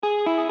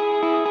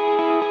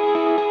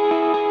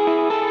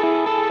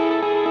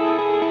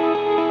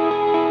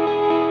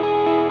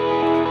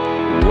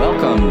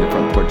Welcome to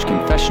Front Porch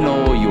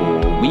Confessional, your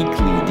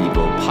weekly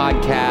Devo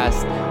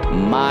podcast.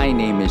 My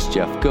name is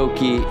Jeff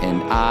Goki,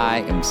 and I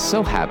am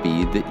so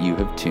happy that you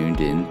have tuned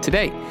in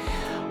today.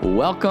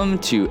 Welcome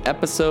to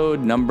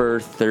episode number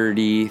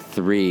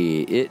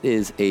 33. It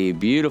is a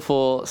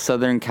beautiful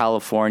Southern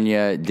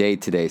California day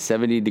today,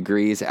 70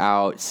 degrees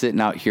out, sitting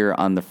out here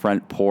on the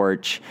front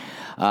porch.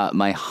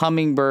 My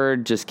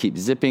hummingbird just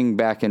keeps zipping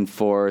back and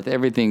forth.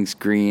 Everything's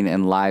green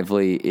and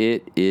lively.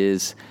 It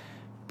is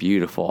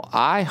beautiful.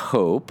 I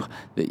hope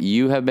that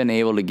you have been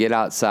able to get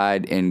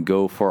outside and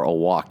go for a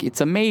walk.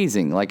 It's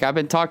amazing. Like I've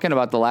been talking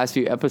about the last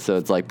few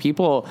episodes, like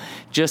people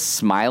just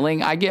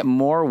smiling. I get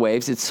more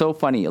waves. It's so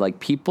funny. Like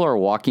people are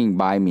walking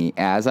by me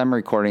as I'm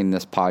recording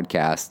this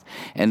podcast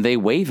and they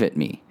wave at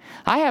me.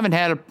 I haven't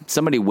had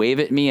somebody wave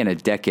at me in a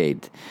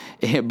decade,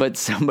 but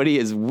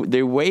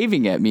they're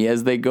waving at me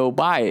as they go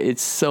by.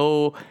 It's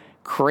so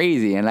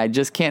crazy. And I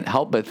just can't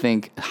help but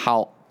think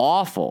how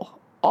awful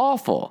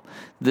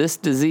this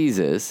disease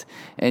is,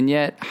 and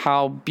yet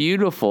how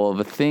beautiful of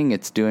a thing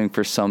it's doing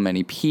for so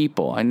many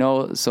people. I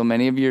know so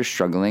many of you are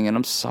struggling, and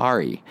I'm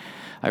sorry.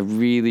 I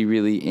really,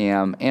 really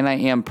am, and I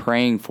am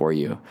praying for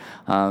you.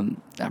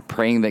 I'm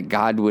praying that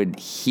God would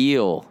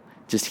heal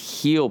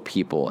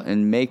people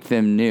and make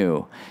them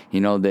new. You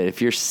know, that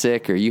if you're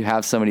sick or you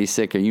have somebody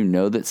sick or you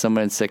know that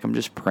someone's sick, I'm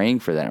just praying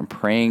for that. I'm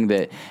praying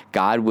that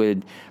God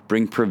would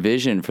bring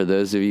provision for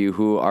those of you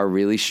who are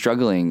really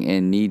struggling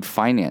and need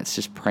finance,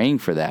 just praying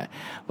for that.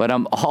 But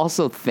I'm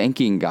also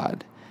thanking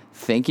God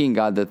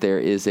that there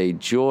is a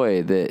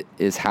joy that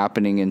is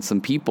happening in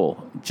some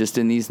people just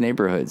in these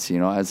neighborhoods, you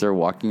know, as they're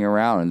walking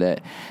around,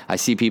 that I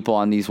see people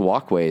on these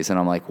walkways and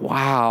I'm like,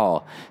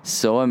 wow,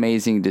 so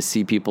amazing to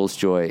see people's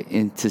joy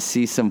and to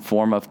see some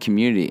form of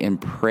community and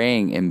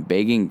praying and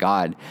begging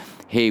God,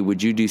 hey,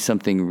 would you do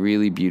something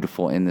really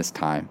beautiful in this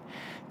time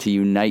to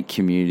unite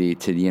community,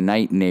 to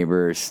unite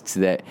neighbors,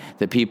 so that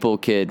the people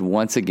could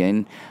once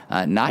again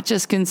not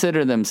just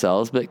consider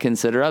themselves, but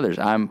consider others.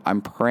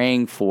 I'm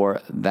praying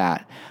for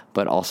that,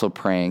 but also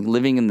praying,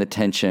 living in the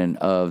tension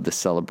of the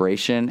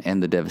celebration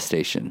and the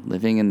devastation,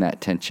 living in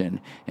that tension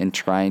and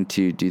trying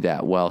to do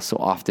that well. So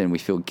often we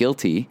feel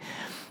guilty,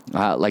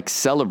 like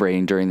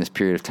celebrating during this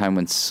period of time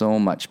when so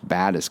much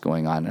bad is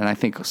going on. And I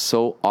think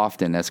so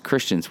often as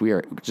Christians, we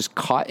are just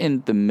caught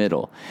in the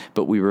middle,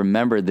 but we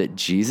remember that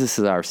Jesus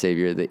is our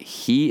Savior, that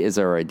He is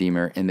our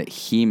Redeemer, and that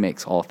He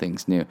makes all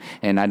things new.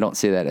 And I don't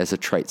say that as a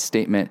trite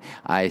statement.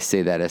 I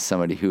say that as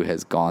somebody who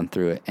has gone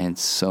through it, and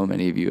so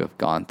many of you have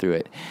gone through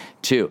it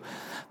too.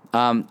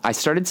 I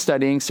started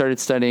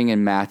studying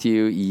in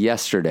Matthew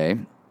yesterday,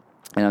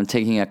 and I'm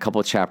taking a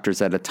couple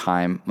chapters at a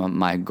time.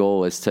 My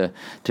goal is to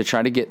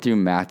try to get through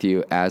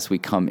Matthew as we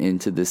come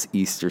into this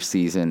Easter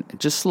season.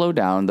 Just slow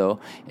down, though,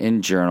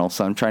 and journal.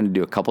 So I'm trying to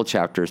do a couple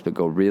chapters, but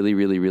go really,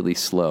 really, really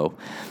slow.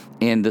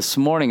 And this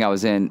morning I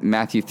was in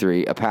Matthew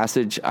 3, a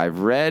passage I've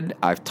read,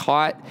 I've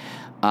taught,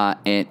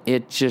 and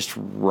it just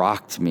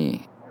rocked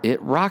me.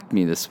 It rocked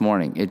me this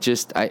morning.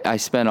 I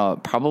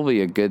spent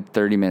probably a good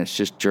 30 minutes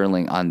just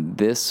journaling on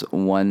this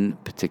one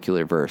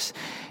particular verse.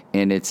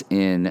 And it's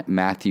in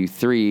Matthew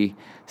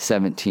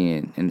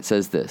 3:17. And it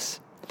says this,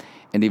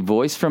 "And a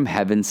voice from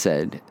heaven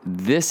said,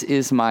 'This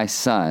is my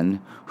Son,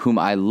 whom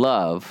I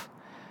love.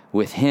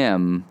 With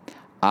him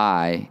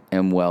I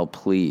am well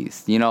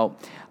pleased.'" You know,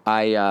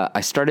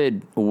 I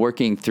started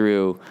working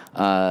through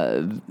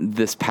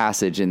this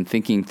passage and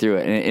thinking through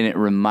it. And it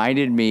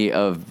reminded me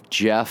of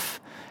Jeff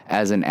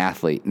as an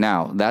athlete.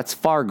 Now, that's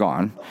far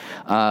gone,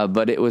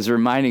 but it was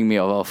reminding me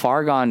of a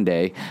far gone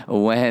day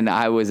when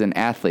I was an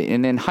athlete.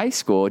 And in high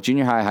school,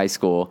 junior high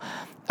school,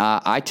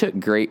 I took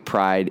great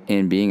pride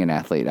in being an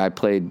athlete. I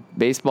played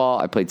baseball,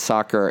 I played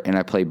soccer, and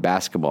I played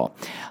basketball.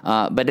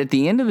 But at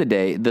the end of the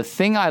day, the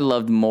thing I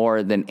loved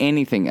more than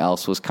anything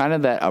else was kind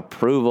of that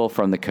approval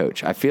from the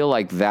coach. I feel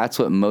like that's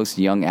what most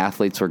young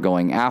athletes were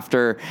going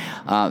after.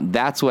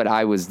 That's what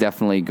I was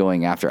definitely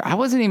going after. I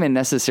wasn't even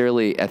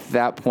necessarily at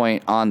that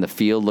point on the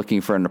field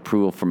looking for an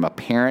approval from a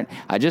parent.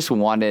 I just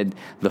wanted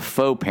the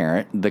faux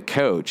parent, the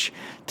coach,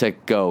 to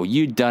go,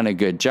 "You've done a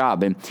good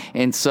job."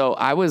 And so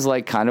I was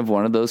like kind of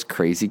one of those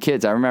crazy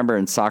kids. I remember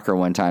in soccer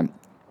one time,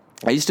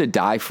 I used to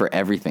dive for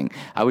everything.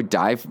 I would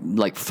dive,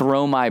 like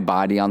throw my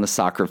body on the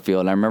soccer field.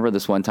 And I remember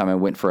this one time I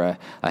went for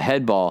a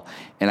head ball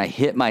and I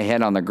hit my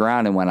head on the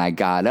ground. And when I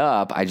got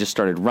up, I just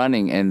started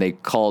running and they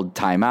called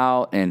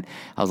timeout. And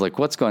I was like,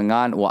 what's going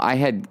on? Well, I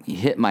had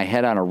hit my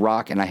head on a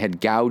rock and I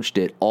had gouged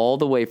it all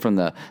the way from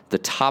the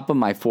top of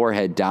my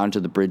forehead down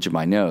to the bridge of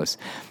my nose.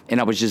 And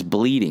I was just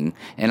bleeding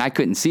and I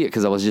couldn't see it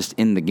because I was just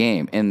in the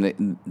game.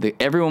 And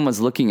everyone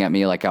was looking at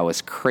me like I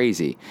was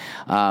crazy.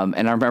 And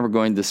I remember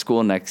going to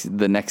school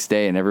the next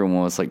day and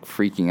everyone was like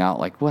freaking out,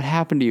 like, what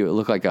happened to you? It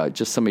looked like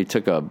just somebody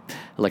took a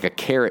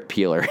carrot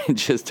peeler and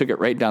just took it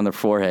right down the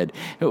forehead.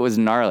 It was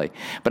gnarly,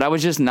 but I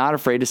was just not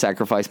afraid to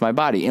sacrifice my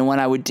body. And when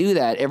I would do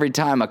that, every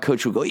time a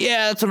coach would go,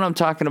 yeah, that's what I'm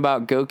talking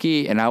about,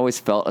 Goki. And I always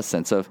felt a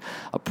sense of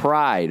a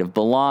pride, of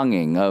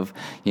belonging, of,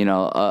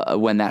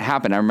 when that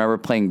happened. I remember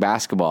playing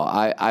basketball.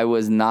 I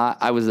was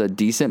a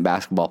decent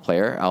basketball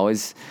player. I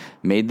always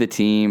made the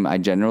team. I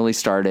generally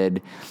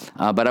started,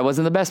 but I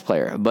wasn't the best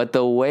player. But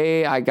the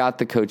way I got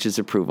the coach's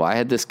approval, I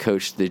had this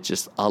coach that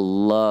just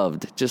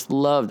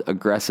loved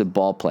aggressive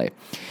ball play.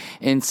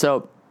 And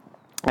so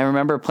I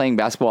remember playing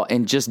basketball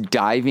and just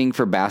diving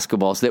for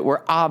basketballs that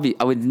were obvious.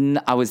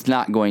 I was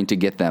not going to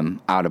get them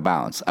out of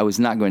bounds. I was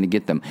not going to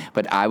get them.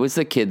 But I was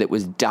the kid that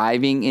was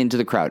diving into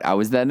the crowd. I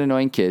was that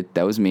annoying kid.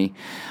 That was me.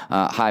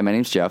 Hi, my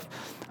name's Jeff.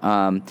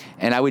 And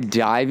I would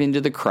dive into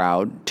the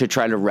crowd to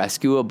try to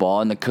rescue a ball.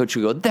 And the coach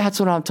would go, "That's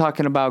what I'm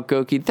talking about,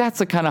 Goki. That's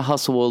the kind of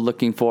hustle we're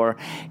looking for."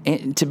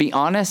 And to be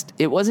honest,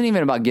 it wasn't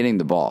even about getting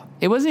the ball.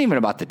 It wasn't even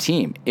about the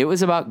team. It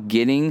was about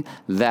getting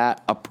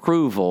that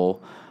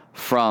approval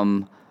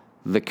from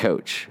the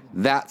coach.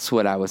 That's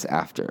what I was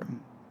after.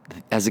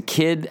 As a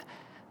kid,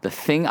 the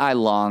thing I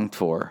longed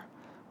for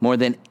more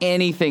than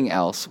anything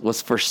else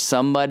was for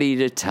somebody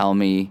to tell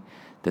me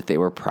that they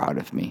were proud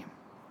of me.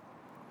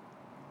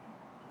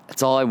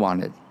 That's all I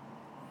wanted.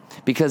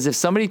 Because if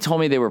somebody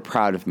told me they were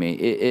proud of me,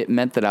 it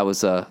meant that I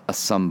was a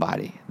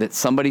somebody, that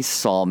somebody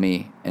saw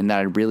me and that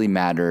I really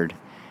mattered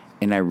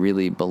and I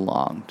really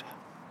belonged.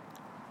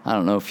 I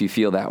don't know if you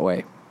feel that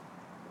way.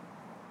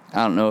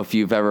 I don't know if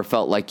you've ever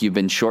felt like you've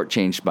been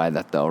shortchanged by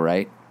that, though,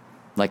 right?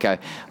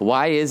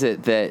 Why is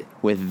it that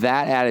with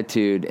that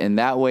attitude and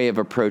that way of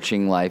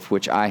approaching life,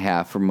 which I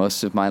have for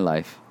most of my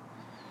life,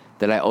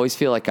 that I always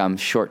feel like I'm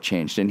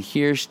shortchanged? And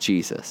here's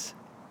Jesus.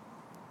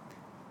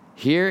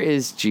 Here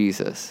is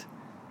Jesus.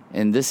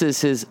 And this is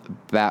his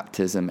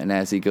baptism. And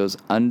as he goes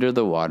under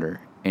the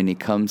water and he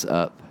comes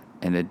up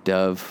and a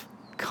dove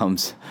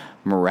comes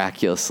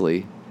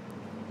miraculously,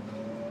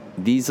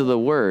 these are the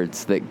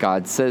words that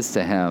God says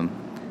to him.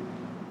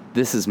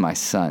 "This is my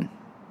son,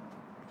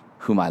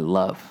 whom I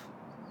love,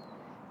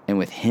 and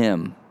with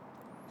him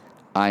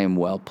I am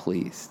well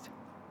pleased."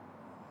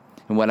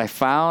 And what I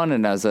found,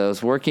 and as I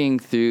was working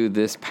through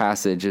this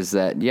passage, is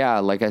that,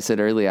 like I said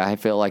earlier, I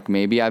feel like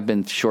maybe I've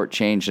been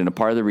shortchanged. And a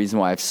part of the reason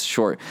why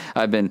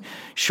I've been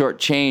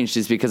shortchanged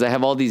is because I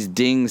have all these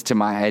dings to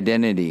my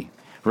identity,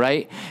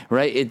 right?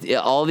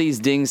 All these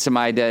dings to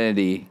my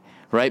identity.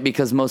 Right?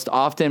 Because most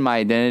often my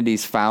identity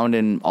is found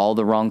in all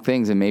the wrong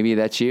things. And maybe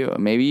that's you.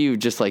 Maybe you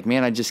just like,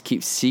 man, I just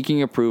keep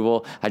seeking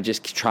approval. I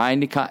just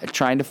trying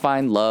to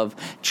find love,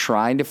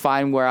 trying to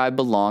find where I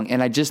belong.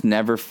 And I just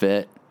never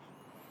fit.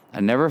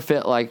 I never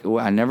feel like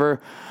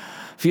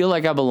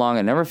I belong.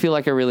 I never feel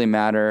like I really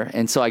matter.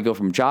 And so I go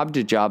from job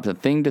to job, to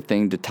thing to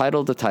thing, to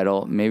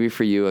title. Maybe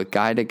for you, a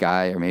guy to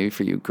guy, or maybe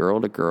for you, girl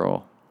to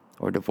girl,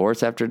 or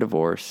divorce after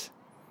divorce.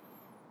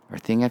 Or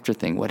thing after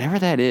thing, whatever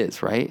that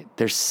is, right?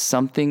 There's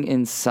something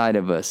inside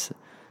of us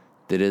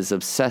that is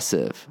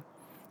obsessive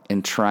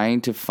in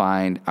trying to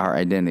find our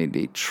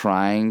identity,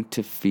 trying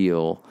to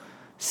feel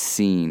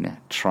seen,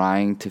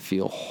 trying to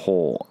feel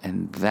whole.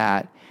 And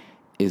that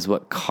is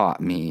what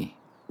caught me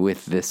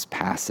with this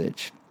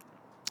passage.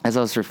 As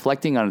I was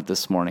reflecting on it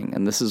this morning,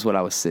 and this is what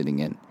I was sitting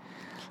in,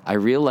 I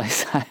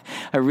realized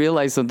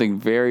something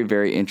very,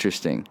 very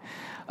interesting.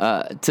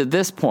 To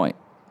this point,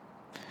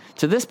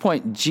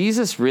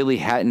 Jesus really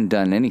hadn't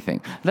done anything.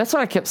 That's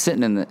what I kept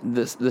sitting in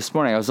this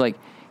morning. I was like,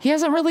 he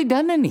hasn't really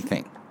done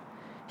anything.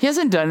 He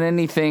hasn't done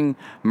anything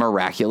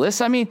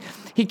miraculous. I mean,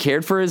 he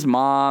cared for his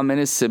mom and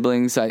his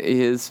siblings.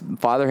 His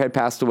father had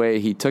passed away.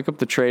 He took up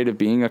the trade of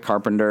being a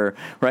carpenter,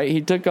 right? He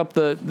took up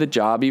the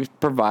job. He was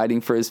providing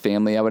for his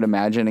family, I would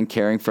imagine, and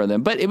caring for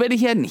them. But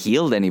he hadn't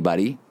healed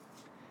anybody.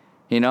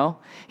 You know,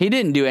 he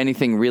didn't do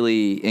anything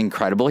really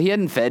incredible. He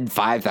hadn't fed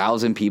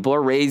 5,000 people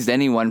or raised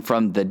anyone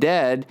from the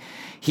dead.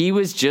 He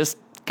was just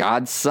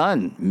God's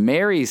son,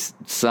 Mary's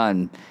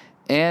son.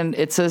 And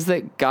it says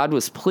that God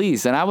was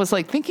pleased. And I was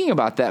like thinking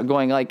about that,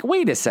 going like,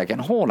 wait a second,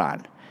 hold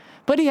on.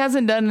 But he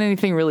hasn't done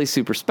anything really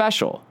super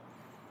special.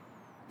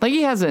 Like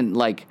he hasn't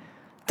like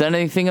done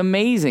anything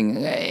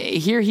amazing.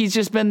 Here he's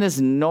just been this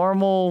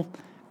normal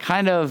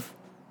kind of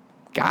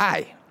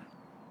guy,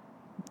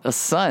 a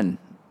son.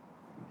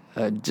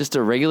 Just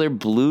a regular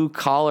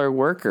blue-collar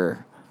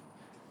worker.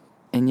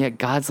 And yet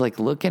God's like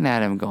looking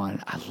at him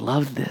going, I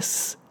love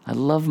this. I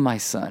love my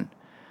son.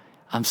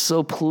 I'm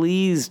so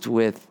pleased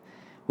with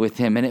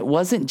him. And it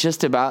wasn't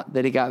just about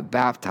that he got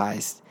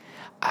baptized.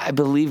 I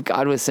believe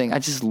God was saying, I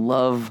just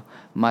love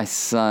my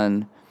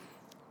son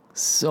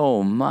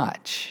so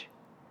much.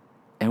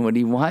 And what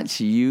he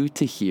wants you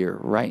to hear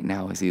right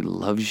now is he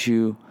loves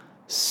you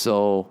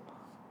so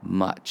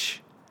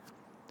much.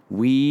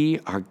 We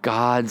are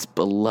God's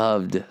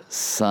beloved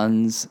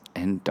sons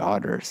and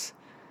daughters.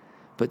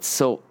 But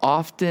so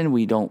often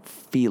we don't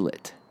feel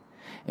it.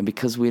 And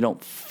because we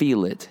don't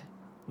feel it,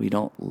 we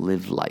don't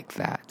live like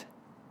that.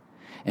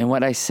 And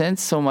what I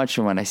sense so much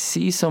and what I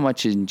see so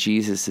much in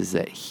Jesus is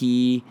that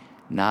he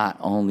not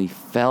only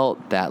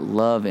felt that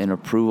love and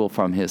approval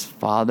from his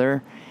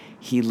Father,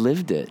 he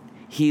lived it.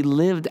 He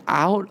lived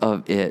out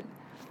of it.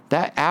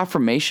 That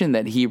affirmation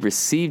that he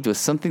received was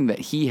something that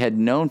he had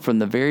known from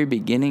the very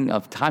beginning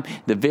of time,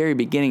 the very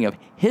beginning of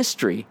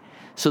history.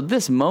 So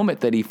this moment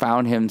that he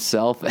found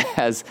himself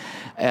as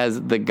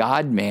the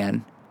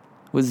God-man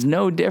was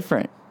no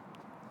different.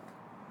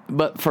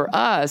 But for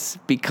us,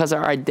 because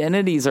our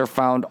identities are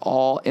found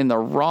all in the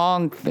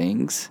wrong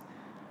things,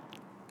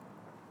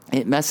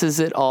 it messes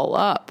it all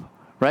up,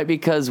 right?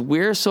 Because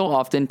we're so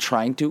often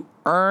trying to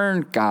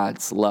earn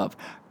God's love,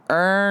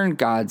 earn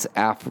God's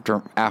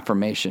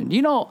affirmation.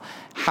 You know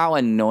how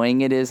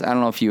annoying it is? I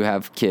don't know if you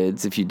have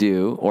kids, if you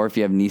do, or if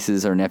you have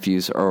nieces or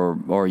nephews,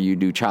 or you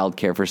do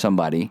childcare for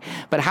somebody,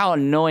 but how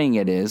annoying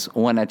it is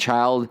when a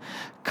child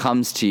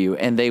comes to you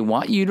and they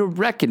want you to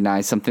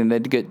recognize something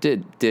that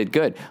did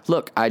good.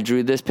 Look, I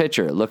drew this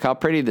picture. Look how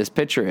pretty this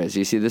picture is.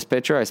 You see this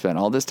picture? I spent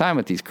all this time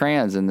with these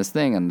crayons and this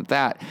thing and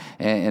that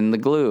and the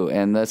glue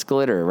and this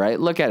glitter, right?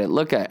 Look at it.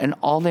 And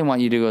all they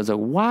want you to do is go,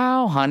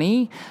 wow,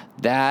 honey,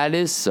 that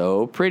is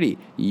so pretty.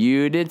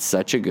 You did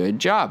such a good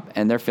job.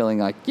 And they're feeling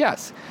like,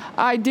 yes,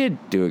 I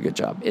did do a good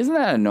job. Isn't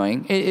that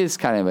annoying? It is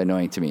kind of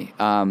annoying to me.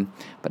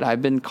 But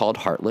I've been called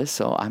heartless,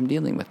 so I'm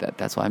dealing with that.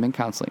 That's why I'm in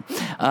counseling.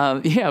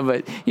 But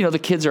the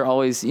kids are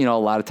always, a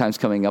lot of times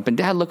coming up and,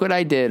 Dad, look what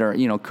I did. Or,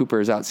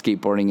 Cooper is out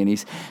skateboarding and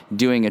he's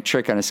doing a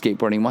trick on a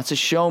skateboard. He wants to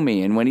show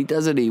me. And when he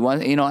does it, he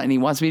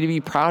wants me to be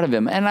proud of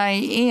him. And I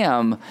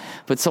am.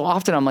 But so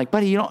often I'm like,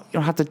 buddy, you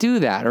don't have to do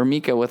that. Or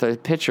Mika with a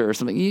picture or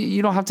something.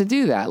 You don't have to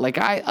do that. Like,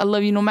 I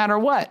love you no matter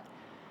what.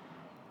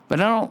 But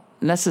I don't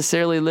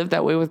necessarily live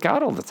that way with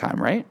God all the time,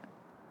 right?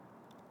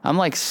 I'm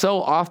like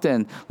so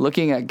often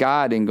looking at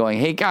God and going,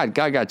 hey, God,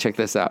 check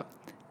this out.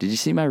 Did you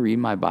see my read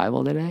my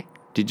Bible today?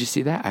 Did you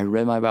see that? I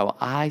read my Bible.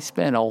 I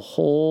spent a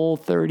whole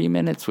 30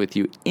 minutes with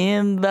you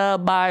in the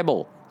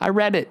Bible. I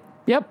read it.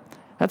 Yep,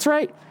 that's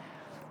right.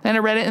 And I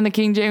read it in the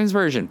King James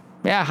Version.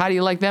 Yeah, how do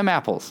you like them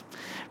apples?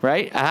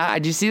 Right?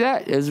 Did you see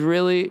that? It was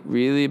really,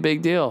 really a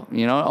big deal.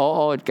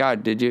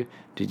 God, did you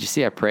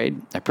see I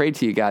prayed? I prayed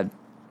to you, God.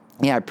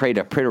 Yeah, I prayed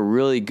a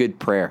really good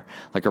prayer,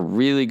 like a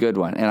really good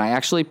one. And I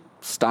actually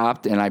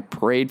stopped and I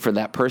prayed for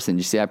that person.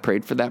 You see, I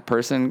prayed for that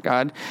person,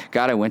 God.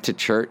 God, I went to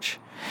church.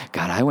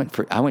 God, I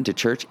went to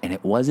church, and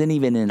it wasn't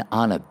even in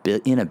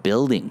a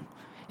building.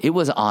 It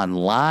was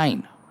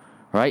online,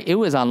 right? It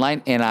was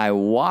online, and I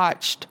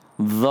watched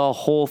the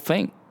whole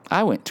thing.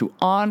 I went to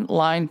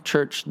online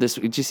church this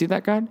week. Did you see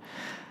that, God?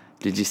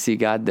 Did you see,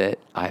 God, that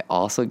I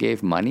also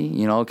gave money,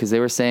 because they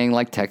were saying,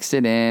 like, text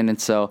it in. And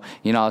so,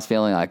 I was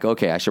feeling like,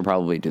 okay, I should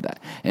probably do that.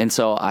 And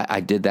so I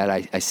did that.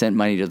 I sent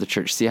money to the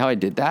church. See how I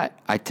did that?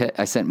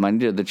 I sent money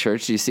to the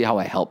church. Do you see how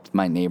I helped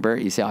my neighbor?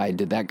 You see how I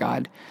did that,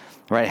 God?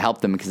 Right? I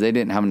helped them because they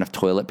didn't have enough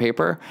toilet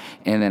paper.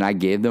 And then I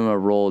gave them a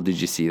roll.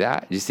 Did you see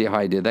that? Did you see how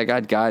I did that,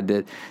 God? God,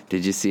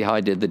 did you see how I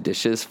did the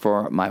dishes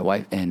for my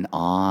wife? And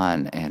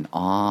on and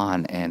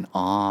on and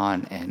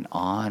on and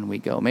on we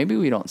go. Maybe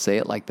we don't say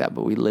it like that,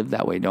 but we live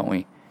that way, don't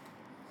we?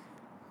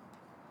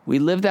 We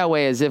live that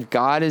way as if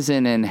God is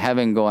in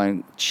heaven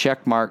going,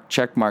 check mark,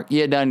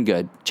 you done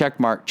good.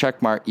 Check mark,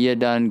 you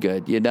done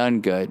good. You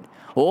done good.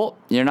 Oh,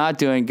 you're not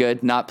doing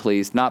good. Not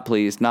pleased, not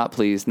pleased, not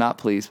pleased, not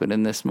pleased. But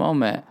in this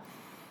moment,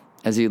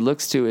 as he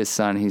looks to his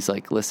son, he's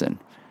like, listen,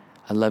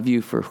 I love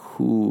you for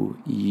who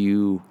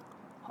you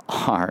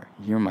are.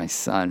 You're my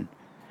son.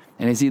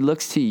 And as he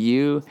looks to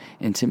you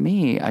and to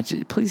me,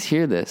 please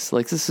hear this.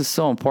 Like, this is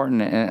so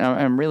important. And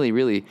I'm really,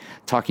 really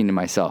talking to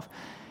myself.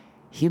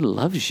 He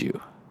loves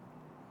you.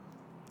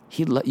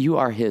 You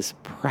are his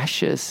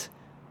precious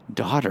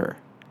daughter,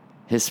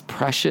 his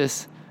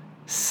precious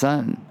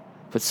son.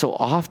 But so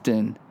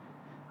often,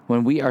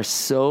 when we are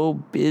so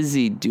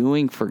busy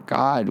doing for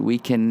God, we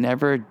can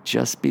never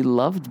just be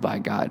loved by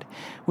God.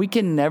 We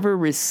can never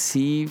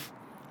receive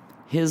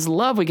his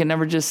love. We can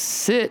never just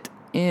sit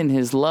in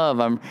his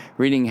love. I'm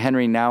reading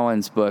Henry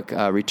Nouwen's book,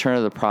 Return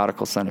of the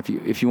Prodigal Son.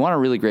 If you want a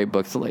really great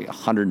book, it's like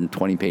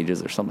 120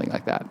 pages or something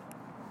like that.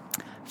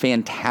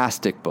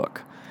 Fantastic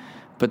book.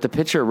 But the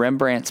picture,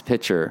 Rembrandt's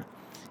picture,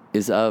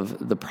 is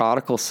of the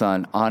prodigal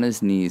son on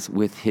his knees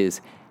with his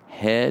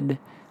head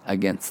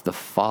against the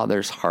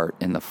father's heart,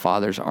 and the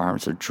father's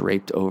arms are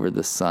draped over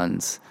the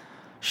son's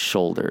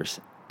shoulders,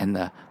 and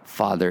the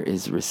father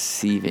is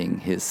receiving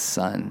his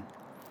son.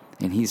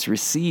 And he's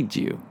received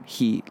you.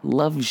 He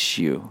loves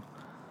you.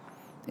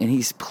 And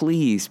he's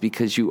pleased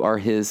because you are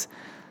his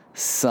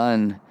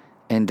son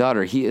and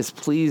daughter. He is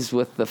pleased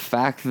with the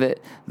fact that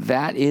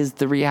that is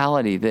the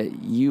reality,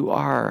 that you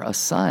are a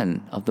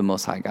son of the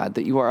Most High God,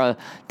 that you are a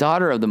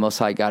daughter of the Most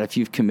High God if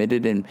you've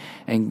committed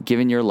and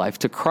given your life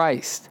to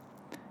Christ.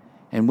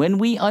 And when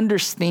we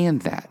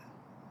understand that,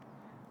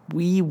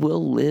 we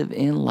will live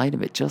in light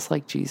of it, just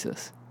like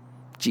Jesus.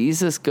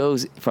 Jesus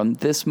goes from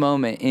this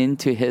moment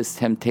into his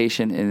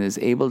temptation and is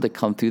able to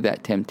come through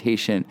that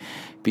temptation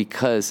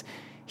because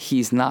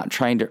he's not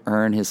trying to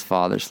earn his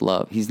father's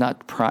love. He's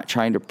not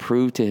trying to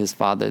prove to his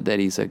father that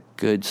he's a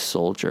good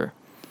soldier.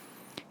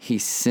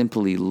 He's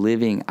simply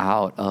living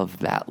out of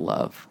that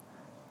love,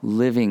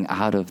 living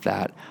out of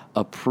that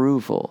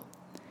approval.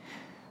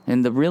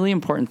 And the really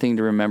important thing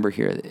to remember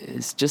here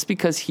is just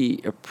because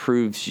he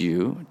approves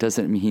you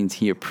doesn't mean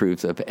he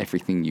approves of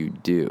everything you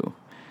do.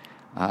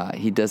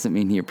 He doesn't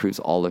mean he approves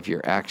all of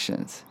your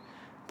actions.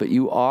 But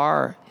you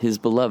are his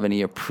beloved, and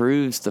he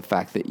approves the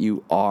fact that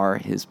you are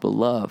his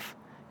beloved.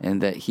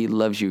 and that he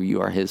loves you.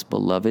 You are his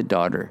beloved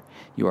daughter.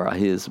 You are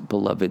his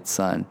beloved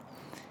son.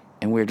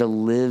 And we're to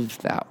live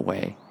that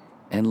way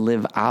and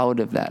live out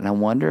of that. And I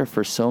wonder if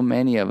for so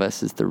many of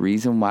us is the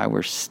reason why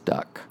we're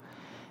stuck,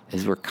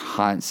 is we're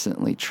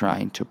constantly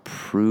trying to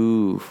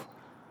prove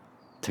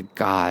to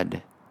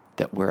God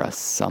that we're a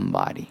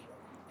somebody.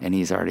 And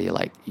he's already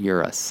like,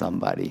 you're a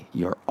somebody.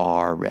 You're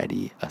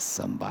already a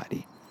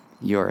somebody.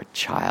 You're a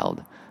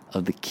child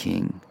of the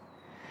King.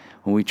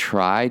 When we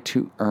try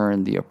to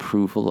earn the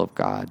approval of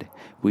God,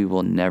 we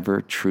will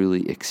never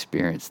truly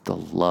experience the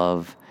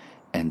love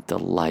and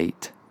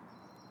delight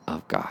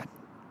of God.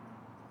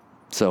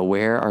 So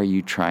where are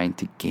you trying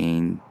to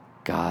gain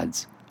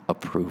God's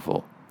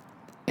approval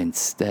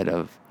instead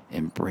of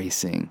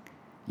embracing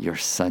your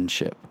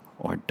sonship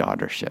or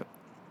daughtership?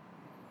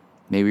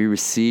 May we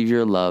receive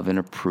your love and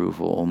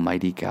approval,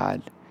 Almighty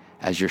God,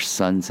 as your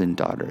sons and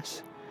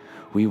daughters.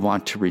 We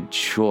want to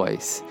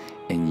rejoice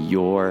in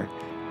your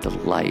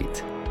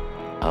delight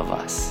of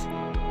us.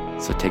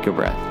 So take a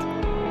breath,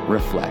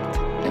 reflect,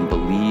 and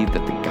believe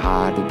that the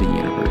God of the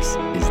universe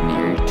is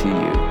near to